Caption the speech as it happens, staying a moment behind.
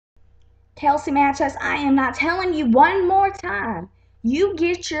Kelsey Mattress, I am not telling you one more time. You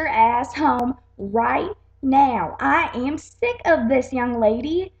get your ass home right now. I am sick of this, young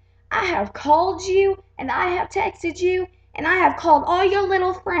lady. I have called you and I have texted you and I have called all your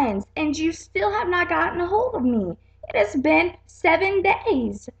little friends and you still have not gotten a hold of me. It has been 7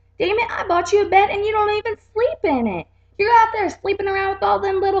 days. Damn it, I bought you a bed and you don't even sleep in it. You're out there sleeping around with all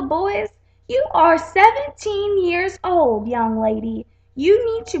them little boys. You are 17 years old, young lady.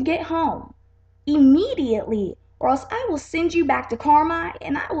 You need to get home immediately, or else I will send you back to Carmine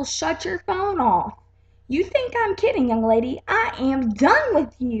and I will shut your phone off. You think I'm kidding, young lady? I am done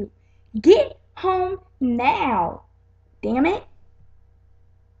with you. Get home now. Damn it.